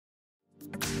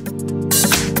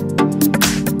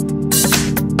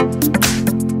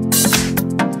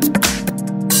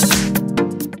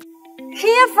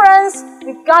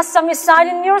we've got some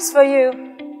exciting news for you.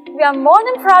 We are more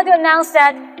than proud to announce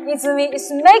that Yizumi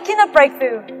is making a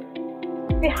breakthrough.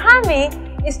 Behind me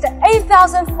is the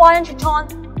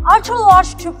 8,500-ton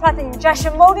ultra-large two-platter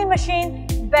injection molding machine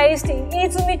based in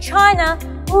Yizumi, China,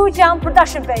 Wujiang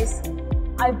production base.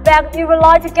 I bet you would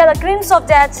like to get a glimpse of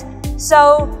that,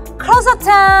 so close up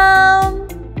time!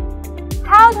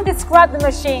 How to describe the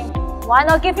machine? Why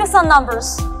not give you some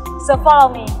numbers? So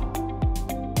follow me.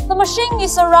 The machine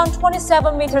is around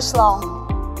 27 meters long,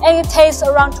 and it takes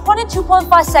around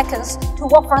 22.5 seconds to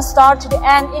work from start to the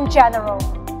end in general.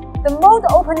 The mold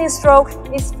opening stroke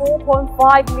is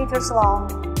 4.5 meters long.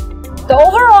 The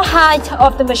overall height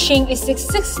of the machine is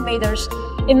 66 meters.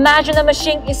 Imagine the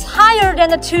machine is higher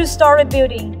than a two-story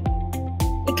building.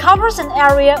 It covers an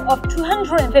area of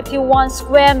 251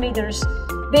 square meters,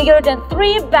 bigger than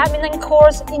 3 badminton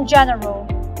courts in general.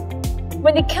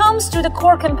 When it comes to the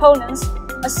core components,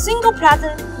 a single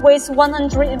platter weighs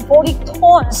 140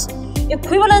 tons,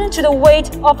 equivalent to the weight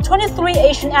of 23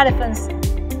 Asian elephants.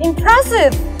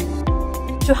 Impressive!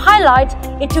 To highlight,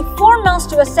 it took 4 months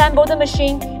to assemble the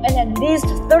machine and at least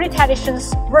 30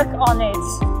 technicians worked on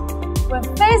it. When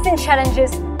facing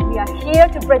challenges, we are here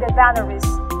to break the boundaries.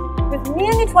 With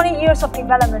nearly 20 years of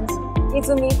development,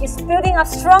 Yizumi is building up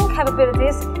strong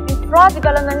capabilities in product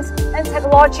development and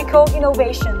technological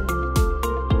innovation.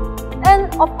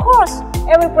 And of course,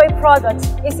 every great product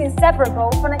is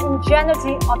inseparable from the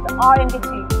ingenuity of the R&D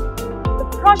team. The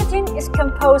project team is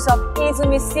composed of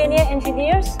Yizumi senior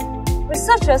engineers,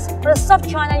 researchers from the South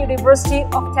China University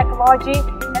of Technology,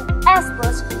 and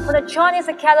experts from the Chinese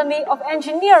Academy of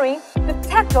Engineering to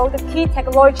tackle the key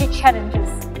technology challenges.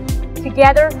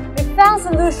 Together, we found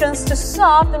solutions to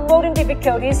solve the molding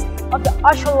difficulties of the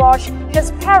ultra-large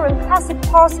transparent plastic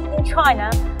parts in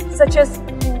China, such as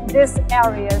in these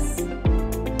areas.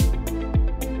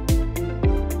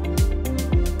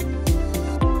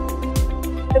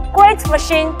 The great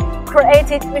machine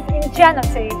created with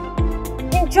ingenuity.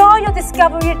 Enjoy your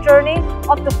discovery journey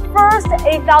of the first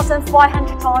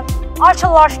 8,500-ton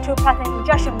ultra-large two-platter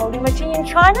injection molding machine in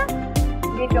China.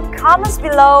 Leave your comments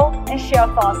below and share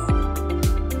thoughts.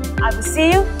 I will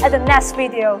see you at the next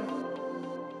video.